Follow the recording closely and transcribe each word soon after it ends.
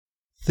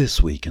This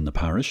week in the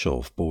parish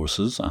of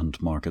bourses and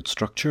market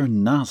structure,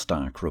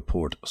 NASDAQ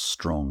report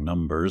strong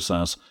numbers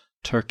as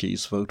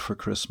turkeys vote for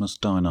Christmas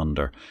down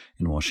under.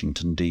 In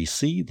Washington,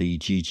 D.C., the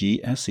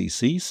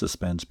GGSEC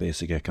suspends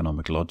basic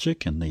economic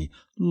logic in the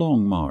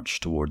long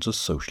march towards a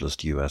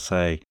socialist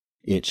USA.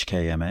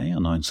 HKMA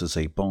announces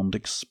a bond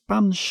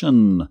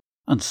expansion,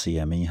 and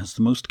CME has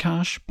the most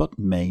cash but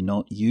may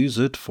not use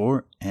it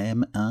for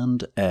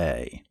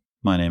M&A.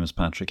 My name is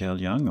Patrick L.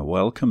 Young.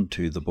 Welcome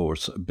to the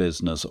Bourse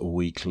Business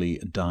Weekly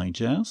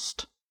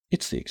Digest.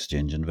 It's the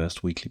Exchange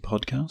Invest Weekly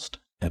Podcast,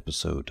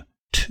 episode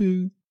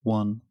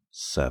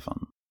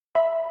 217.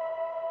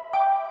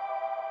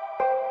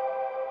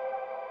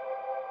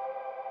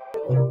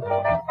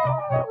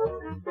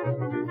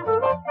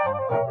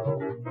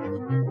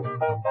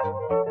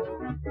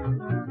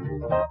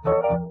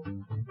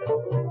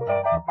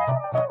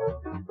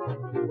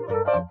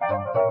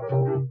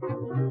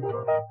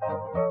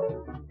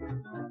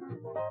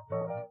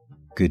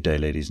 Good day,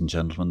 ladies and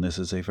gentlemen. This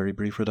is a very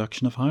brief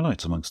reduction of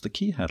highlights amongst the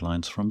key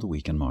headlines from the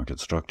week in market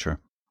structure.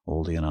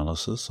 All the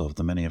analysis of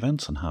the many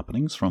events and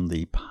happenings from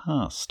the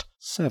past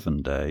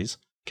 7 days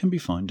can be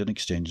found in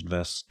Exchange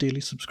Invest's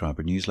daily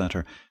subscriber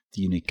newsletter,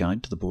 the unique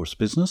guide to the Bourse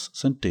business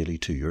sent daily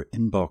to your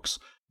inbox.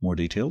 More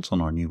details on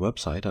our new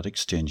website at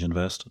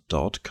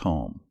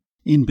exchangeinvest.com.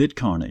 In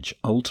BitCarnage,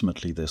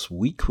 ultimately this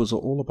week was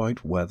all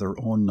about whether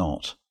or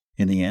not.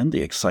 In the end,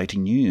 the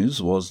exciting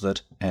news was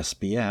that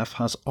SBF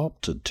has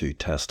opted to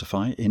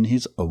testify in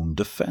his own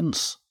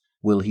defence.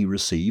 Will he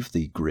receive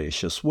the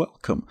gracious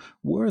welcome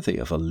worthy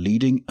of a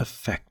leading,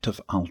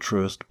 effective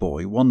altruist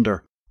boy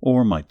wonder?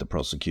 Or might the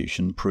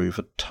prosecution prove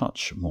a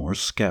touch more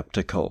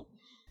sceptical?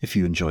 If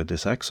you enjoyed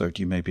this excerpt,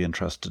 you may be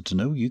interested to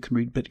know you can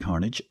read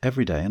BitCarnage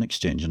every day in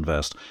Exchange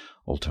Invest.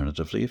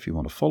 Alternatively, if you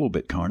want to follow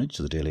BitCarnage,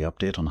 the daily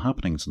update on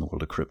happenings in the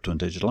world of crypto and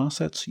digital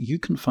assets, you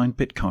can find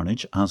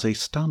BitCarnage as a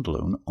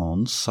standalone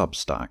on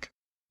Substack.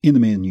 In the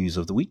main news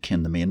of the week,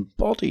 in the main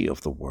body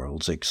of the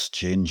world's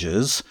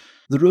exchanges,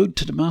 the road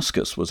to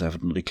Damascus was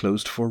evidently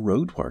closed for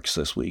roadworks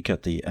this week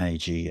at the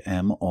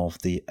AGM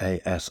of the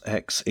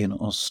ASX in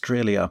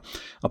Australia.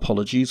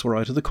 Apologies were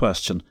out of the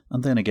question,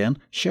 and then again,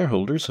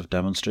 shareholders have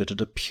demonstrated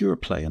a pure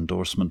play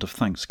endorsement of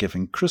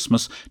Thanksgiving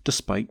Christmas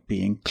despite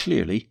being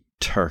clearly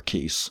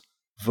turkeys.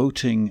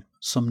 Voting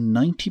some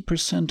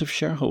 90% of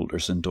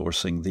shareholders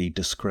endorsing the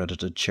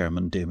discredited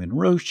chairman Damien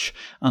Roche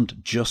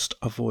and just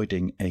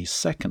avoiding a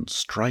second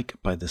strike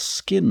by the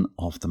skin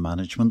of the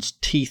management's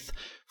teeth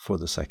for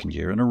the second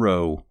year in a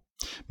row.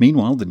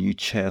 Meanwhile, the new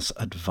Chess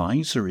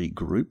Advisory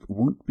Group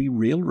won't be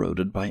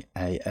railroaded by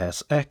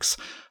ASX.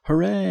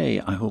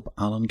 Hooray! I hope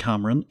Alan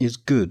Cameron is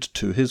good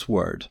to his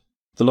word.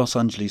 The Los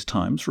Angeles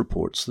Times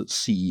reports that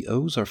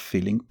CEOs are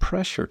feeling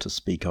pressure to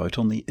speak out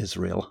on the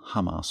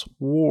Israel-Hamas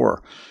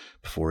war.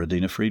 Before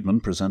Adina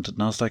Friedman presented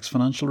NASDAQ's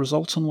financial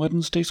results on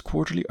Wednesday's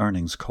quarterly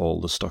earnings call,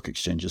 the stock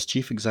exchange's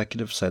chief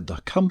executive said the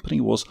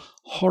company was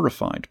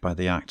horrified by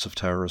the acts of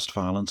terrorist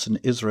violence in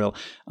Israel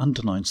and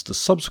denounced the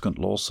subsequent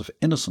loss of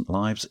innocent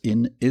lives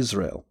in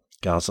Israel,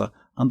 Gaza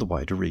and the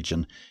wider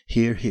region.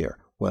 Hear, hear.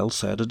 Well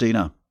said,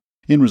 Adina.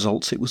 In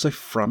results, it was a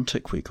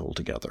frantic week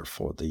altogether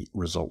for the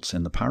results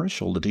in the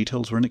parish. All the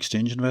details were in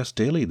Exchange Invest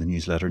Daily, the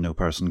newsletter no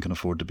person can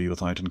afford to be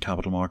without in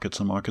capital markets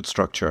and market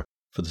structure.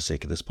 For the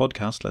sake of this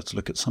podcast, let's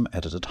look at some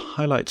edited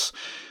highlights.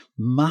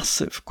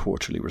 Massive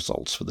quarterly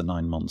results for the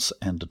 9 months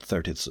ended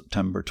 30th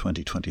September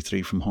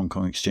 2023 from Hong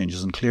Kong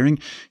Exchanges and Clearing.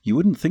 You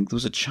wouldn't think there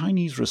was a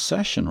Chinese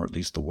recession, or at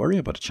least the worry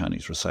about a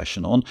Chinese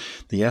recession on.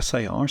 The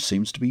SAR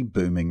seems to be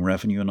booming.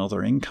 Revenue and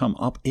other income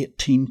up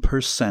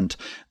 18%.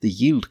 The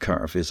yield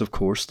curve is, of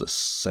course, the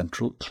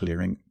central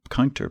clearing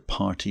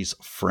counterparty's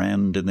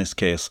friend in this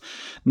case.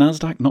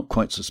 NASDAQ not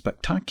quite so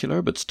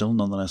spectacular, but still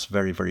nonetheless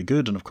very, very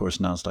good. And of course,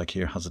 NASDAQ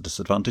here has a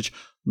disadvantage,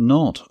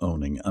 not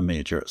owning a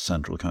major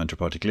central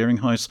counterparty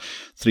clearinghouse.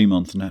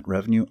 3-month net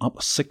revenue up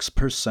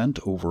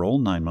 6% overall,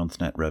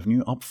 9-month net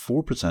revenue up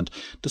 4%,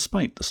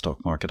 despite the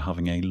stock market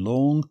having a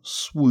long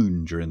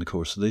swoon during the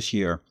course of this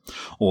year.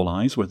 All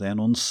eyes were then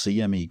on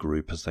CME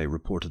Group as they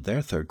reported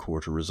their third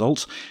quarter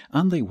results,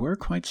 and they were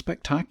quite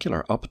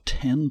spectacular, up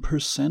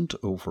 10%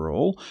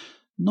 overall.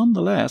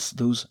 Nonetheless,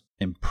 those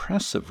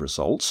impressive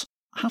results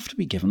have to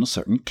be given a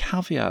certain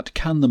caveat.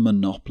 Can the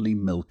monopoly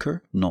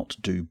milker not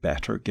do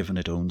better given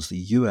it owns the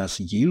US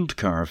yield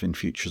curve in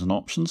futures and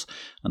options?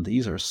 And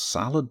these are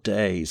salad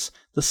days.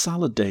 The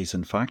salad days,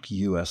 in fact,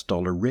 US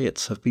dollar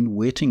rates have been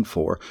waiting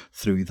for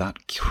through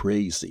that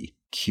crazy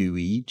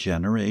QE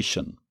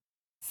generation.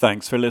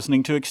 Thanks for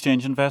listening to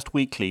Exchange Invest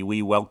Weekly.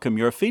 We welcome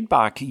your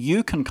feedback.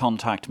 You can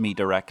contact me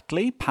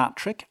directly,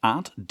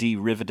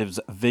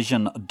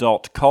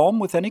 patrick@derivativesvision.com,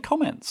 with any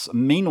comments.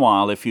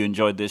 Meanwhile, if you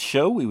enjoyed this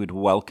show, we would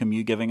welcome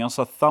you giving us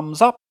a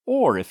thumbs up,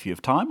 or if you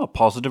have time, a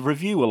positive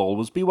review will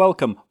always be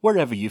welcome,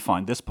 wherever you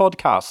find this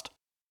podcast.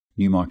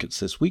 New markets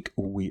this week,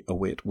 we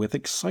await with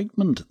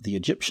excitement. The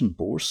Egyptian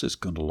bourse is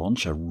going to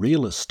launch a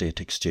real estate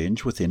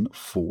exchange within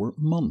 4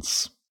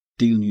 months.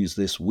 Deal news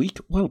this week,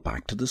 well,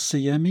 back to the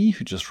CME,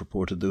 who just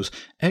reported those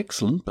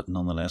excellent, but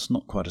nonetheless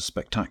not quite as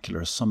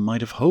spectacular as some might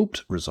have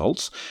hoped,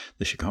 results.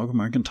 The Chicago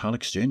Mercantile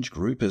Exchange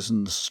Group is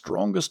in the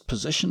strongest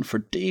position for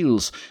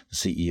deals, the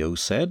CEO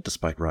said,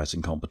 despite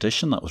rising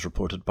competition. That was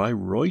reported by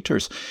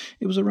Reuters.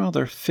 It was a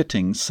rather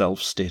fitting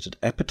self-stated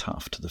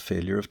epitaph to the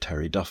failure of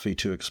Terry Duffy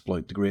to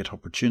exploit the great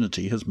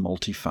opportunity his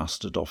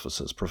multifaceted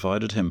offices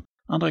provided him.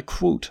 And I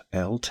quote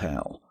El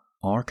Tel,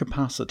 "Our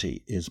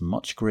capacity is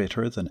much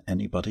greater than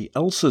anybody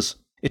else's.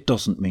 It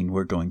doesn't mean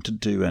we're going to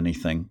do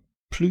anything."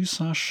 Plus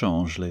ça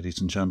change,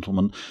 ladies and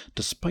gentlemen.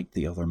 Despite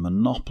the other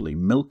monopoly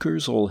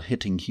milkers all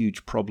hitting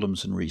huge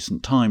problems in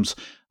recent times,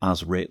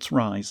 as rates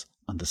rise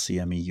and the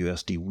CME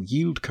USD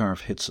yield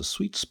curve hits a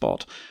sweet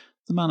spot,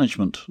 the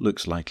management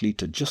looks likely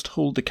to just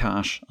hold the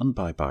cash and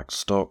buy back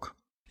stock.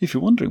 If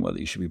you're wondering whether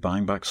you should be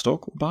buying back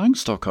stock or buying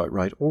stock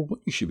outright, or what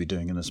you should be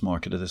doing in this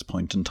market at this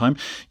point in time,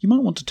 you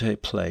might want to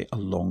play a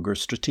longer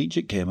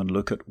strategic game and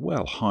look at,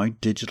 well, how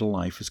digital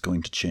life is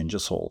going to change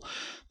us all.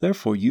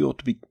 Therefore, you ought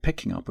to be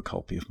picking up a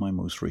copy of my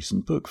most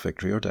recent book,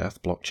 Victory or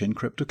Death, Blockchain,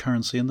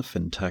 Cryptocurrency and the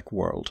FinTech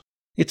World.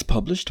 It's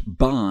published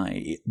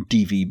by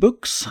DV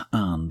Books,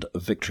 and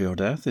Victory or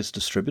Death is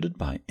distributed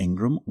by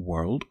Ingram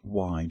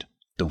worldwide.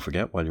 Don't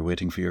forget, while you're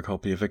waiting for your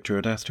copy of Victory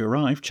or Death to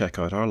arrive, check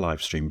out our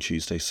live stream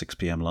Tuesday 6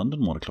 p.m.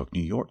 London, 1 o'clock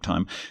New York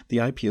time, the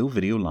IPO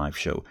video live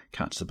show.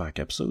 Catch the back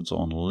episodes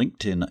on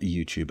LinkedIn,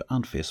 YouTube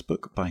and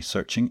Facebook by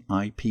searching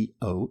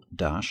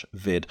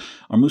IPO-vid.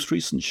 Our most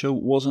recent show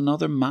was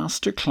another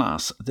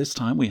masterclass. This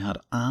time we had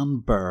Anne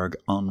Berg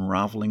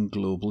unravelling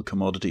global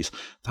commodities.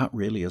 That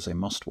really is a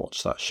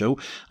must-watch, that show.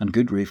 And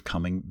good grief,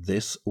 coming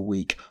this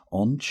week.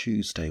 On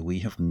Tuesday we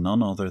have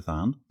none other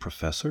than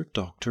Professor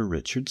Dr.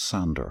 Richard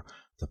Sander,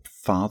 the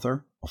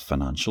father of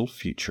financial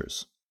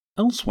futures.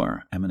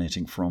 Elsewhere,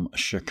 emanating from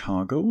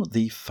Chicago,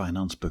 the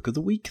finance book of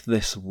the week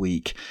this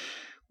week.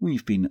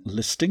 We've been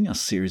listing a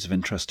series of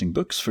interesting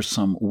books for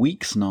some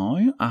weeks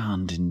now,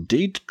 and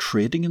indeed,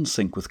 Trading in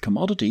Sync with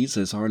Commodities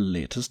is our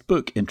latest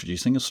book,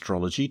 introducing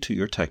astrology to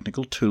your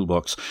technical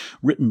toolbox,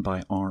 written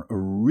by our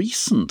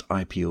recent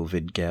IPO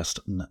vid guest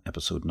in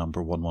episode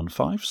number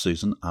 115,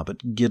 Susan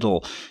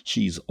Abbott-Giddle.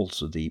 She's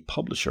also the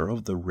publisher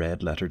of the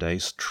Red Letter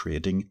Days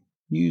Trading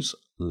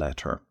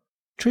newsletter.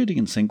 Trading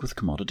in Sync with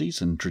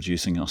Commodities,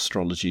 introducing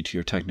astrology to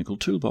your technical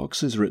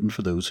toolbox, is written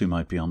for those who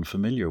might be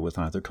unfamiliar with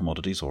either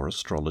commodities or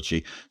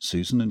astrology.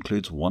 Susan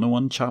includes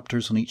 101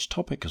 chapters on each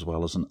topic, as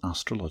well as an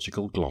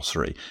astrological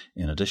glossary.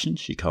 In addition,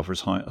 she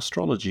covers how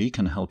astrology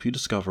can help you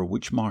discover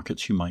which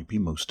markets you might be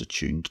most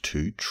attuned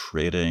to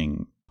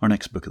trading. Our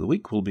next book of the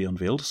week will be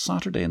unveiled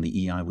Saturday in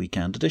the EI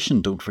Weekend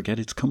Edition. Don't forget,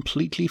 it's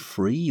completely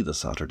free, the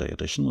Saturday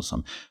edition, with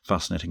some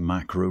fascinating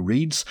macro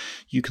reads.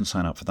 You can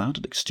sign up for that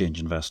at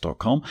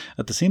exchangeinvest.com.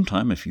 At the same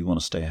time, if you want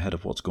to stay ahead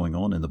of what's going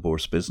on in the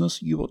bourse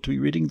business, you ought to be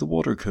reading the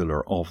water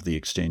cooler of the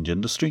exchange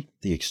industry,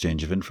 the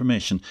Exchange of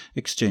Information,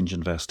 Exchange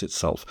Invest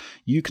itself.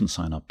 You can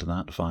sign up to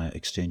that via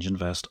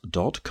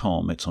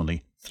exchangeinvest.com. It's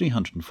only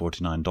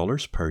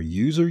 $349 per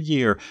user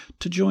year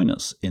to join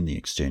us in the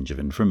Exchange of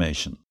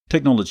Information.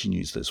 Technology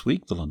news this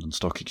week. The London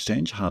Stock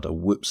Exchange had a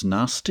whoops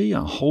nasty.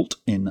 A halt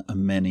in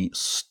many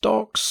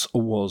stocks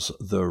was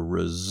the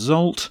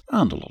result,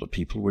 and a lot of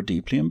people were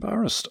deeply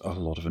embarrassed. A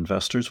lot of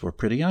investors were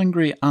pretty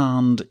angry,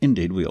 and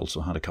indeed we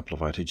also had a couple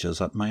of outages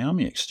at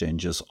Miami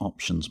Exchange's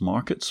options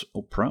markets.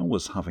 Oprah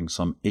was having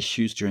some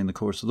issues during the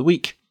course of the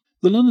week.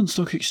 The London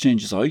Stock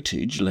Exchange's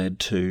outage led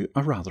to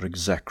a rather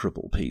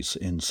execrable piece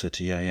in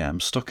City AM.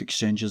 Stock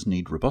exchanges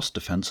need robust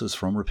defences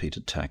from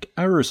repeated tech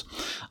errors.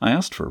 I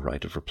asked for a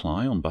right of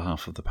reply on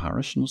behalf of the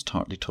parish and was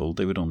tartly told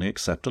they would only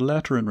accept a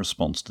letter in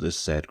response to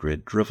this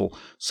Z-grade drivel,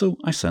 so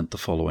I sent the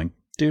following.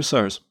 Dear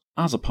Sirs,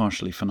 as a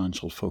partially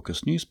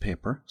financial-focused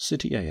newspaper,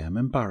 City AM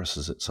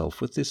embarrasses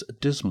itself with this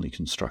dismally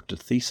constructed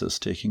thesis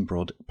taking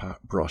broad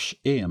brush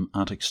aim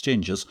at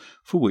exchanges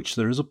for which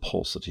there is a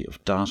paucity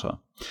of data.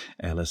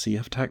 LSE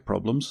have tech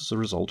problems as a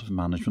result of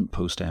management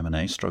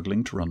post-M&A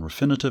struggling to run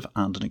Refinitiv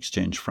and an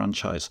exchange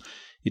franchise.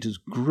 It is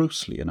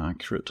grossly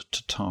inaccurate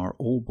to tar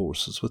all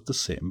bourses with the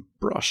same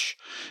brush.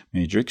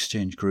 Major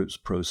exchange groups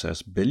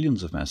process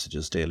billions of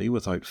messages daily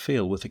without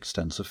fail with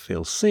extensive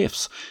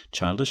fail-safes.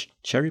 Childish,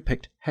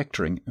 cherry-picked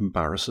hectoring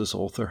embarrasses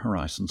Author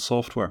Horizon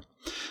software.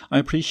 I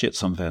appreciate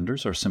some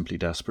vendors are simply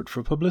desperate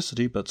for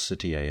publicity, but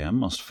City AM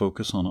must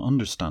focus on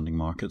understanding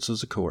markets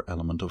as a core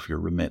element of your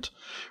remit.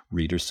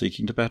 Readers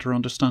seeking to better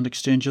understand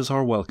exchanges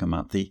are welcome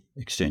at the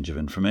Exchange of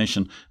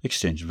Information,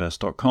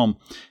 exchangeinvest.com.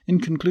 In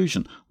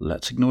conclusion,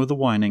 let's ignore the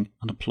whining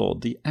and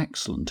applaud the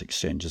excellent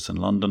exchanges in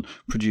London,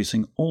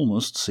 producing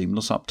almost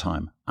seamless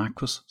uptime.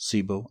 Aquis,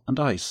 Cboe and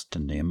ICE, to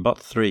name but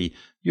three.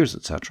 Yours,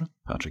 etc.,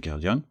 Patrick L.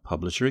 Young,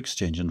 publisher,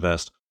 Exchange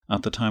Invest.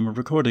 At the time of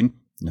recording,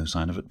 no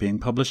sign of it being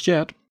published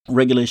yet.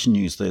 Regulation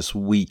news this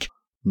week.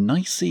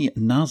 NYSE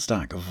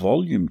NASDAQ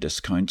volume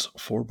discounts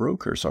for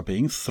brokers are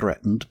being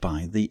threatened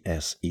by the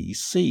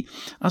SEC.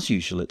 As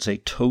usual, it's a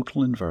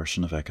total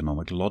inversion of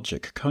economic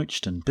logic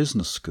couched in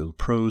business school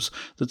prose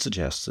that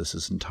suggests this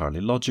is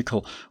entirely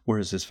logical,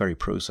 whereas this very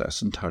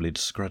process entirely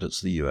discredits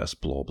the US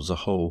blob as a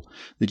whole.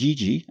 The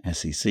GG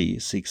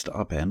SEC seeks to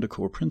upend a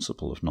core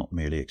principle of not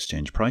merely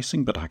exchange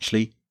pricing, but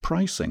actually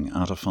pricing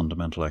at a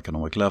fundamental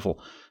economic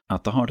level.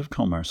 At the heart of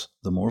commerce,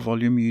 the more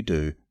volume you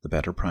do, the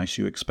better price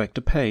you expect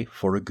to pay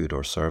for a good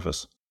or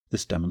service.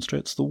 This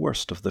demonstrates the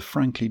worst of the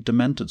frankly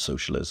demented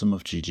socialism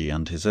of GG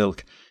and his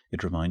ilk.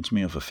 It reminds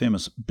me of a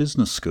famous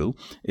business school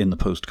in the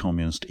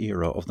post-communist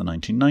era of the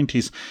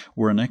 1990s,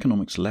 where an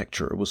economics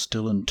lecturer was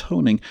still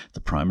intoning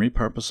the primary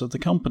purpose of the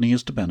company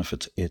is to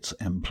benefit its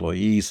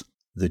employees.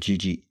 The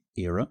GG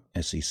era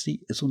SEC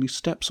is only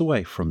steps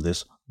away from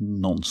this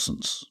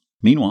nonsense.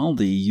 Meanwhile,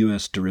 the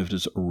US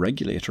derivatives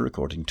regulator,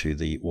 according to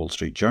the Wall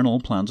Street Journal,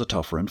 plans a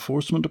tougher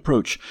enforcement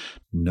approach.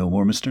 No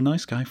more Mr.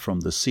 Nice Guy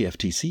from the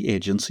CFTC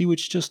agency,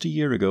 which just a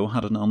year ago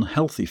had an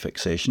unhealthy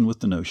fixation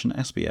with the notion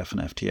SBF and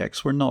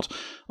FTX were not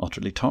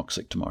utterly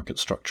toxic to market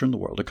structure in the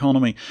world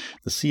economy.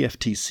 The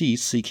CFTC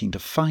seeking to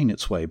fine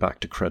its way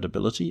back to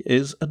credibility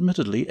is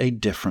admittedly a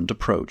different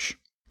approach.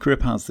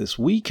 Crip has this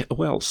week,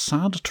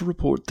 sad to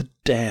report the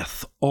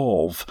death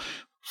of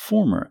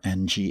former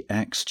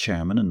NGX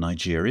chairman in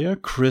Nigeria,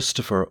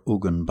 Christopher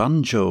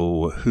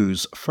Ogunbanjo,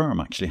 whose firm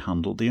actually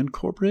handled the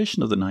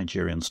incorporation of the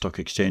Nigerian Stock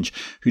Exchange,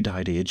 who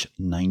died aged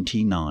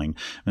 99.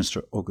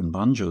 Mr.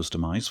 Ogunbanjo's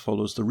demise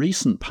follows the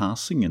recent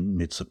passing in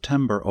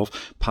mid-September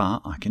of Pa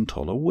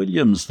Akintola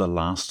Williams, the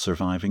last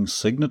surviving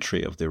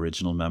signatory of the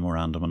original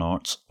Memorandum on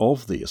Arts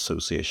of the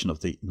Association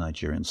of the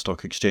Nigerian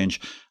Stock Exchange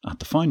at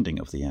the founding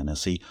of the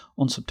NSE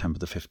on September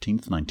the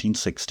 15th,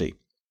 1960.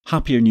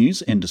 Happier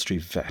news, industry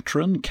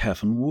veteran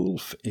Kevin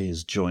Wolfe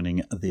is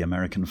joining the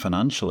American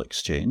Financial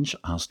Exchange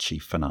as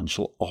Chief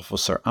Financial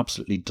Officer.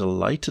 Absolutely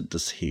delighted to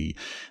see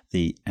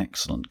the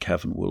excellent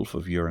Kevin Wolfe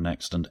of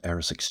Euronext and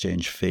Eris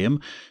Exchange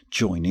fame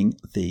joining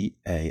the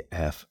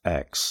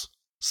AFX.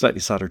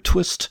 Slightly sadder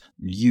twist,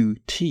 Liu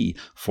T,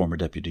 former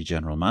Deputy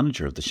General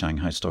Manager of the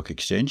Shanghai Stock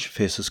Exchange,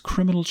 faces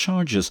criminal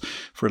charges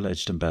for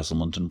alleged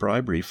embezzlement and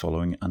bribery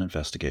following an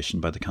investigation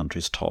by the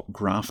country's top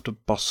graft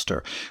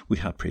buster. We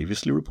had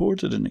previously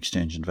reported in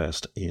Exchange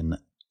Invest in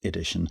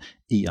edition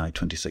EI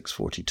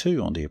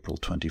 2642 on April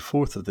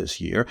 24th of this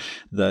year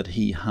that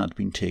he had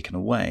been taken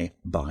away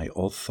by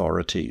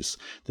authorities.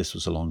 This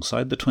was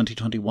alongside the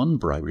 2021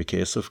 bribery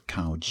case of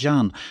Cao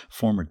Jian,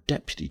 former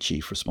deputy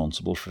chief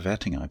responsible for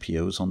vetting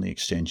IPOs on the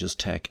exchange's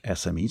tech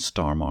SME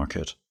star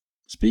market.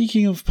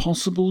 Speaking of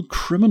possible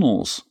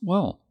criminals,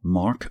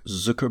 Mark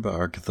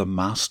Zuckerberg, the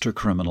master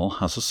criminal,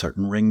 has a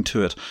certain ring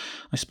to it.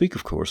 I speak,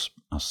 of course,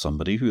 as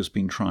somebody who has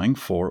been trying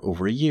for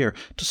over a year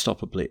to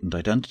stop a blatant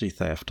identity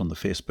theft on the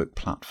Facebook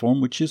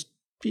platform, which is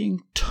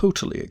being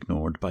totally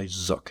ignored by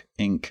Zuck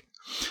Inc.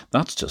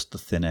 That's just the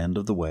thin end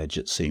of the wedge,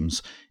 it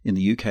seems. In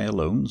the UK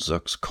alone,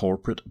 Zuck's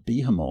corporate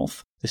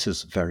behemoth, this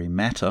is very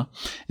meta,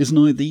 is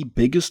now the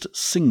biggest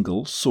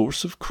single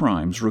source of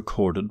crimes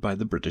recorded by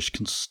the British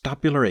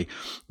Constabulary.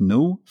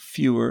 No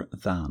fewer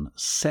than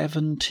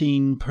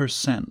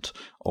 17%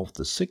 of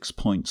the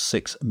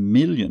 6.6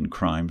 million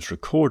crimes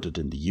recorded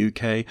in the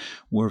UK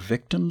were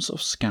victims of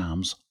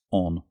scams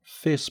on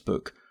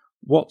Facebook,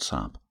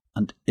 WhatsApp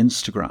and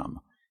Instagram,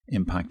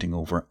 impacting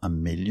over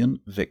 1 million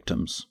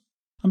victims.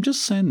 I'm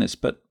just saying this,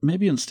 but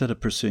maybe instead of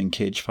pursuing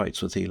cage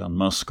fights with Elon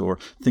Musk or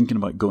thinking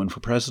about going for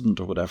president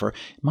or whatever,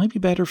 it might be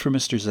better for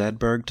Mr.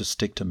 Zedberg to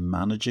stick to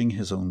managing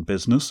his own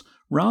business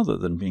rather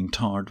than being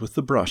tarred with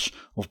the brush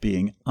of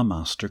being a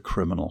master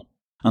criminal.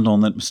 And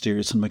on that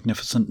mysterious and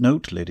magnificent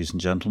note, ladies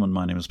and gentlemen,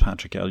 my name is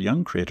Patrick L.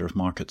 Young, creator of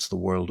Markets the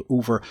World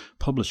Over,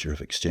 publisher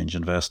of Exchange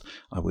Invest.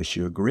 I wish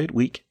you a great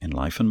week in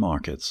life and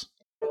markets.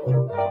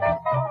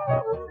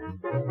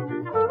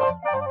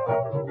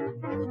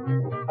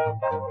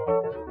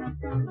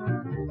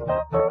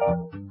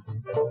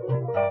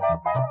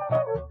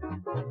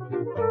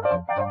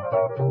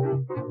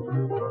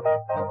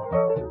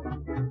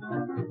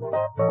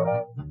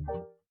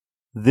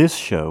 This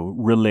show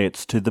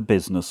relates to the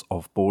business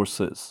of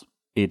bourses.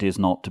 It is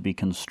not to be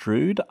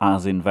construed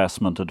as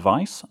investment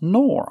advice,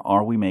 nor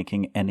are we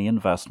making any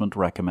investment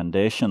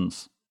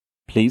recommendations.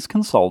 Please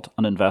consult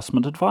an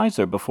investment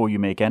advisor before you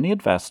make any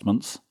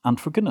investments, and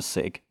for goodness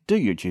sake, do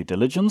your due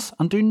diligence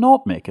and do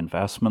not make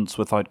investments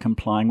without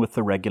complying with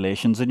the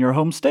regulations in your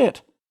home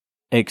state.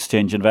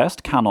 Exchange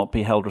Invest cannot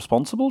be held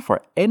responsible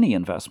for any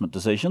investment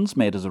decisions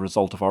made as a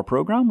result of our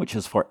program, which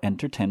is for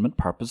entertainment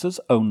purposes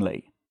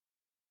only.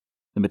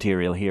 The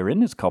material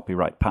herein is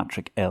copyright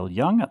Patrick L.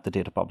 Young at the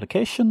date of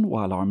publication,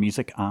 while our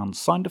music and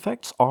sound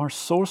effects are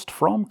sourced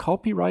from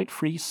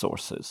copyright-free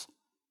sources.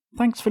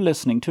 Thanks for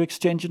listening to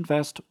Exchange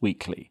Invest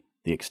Weekly,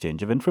 the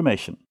exchange of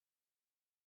information.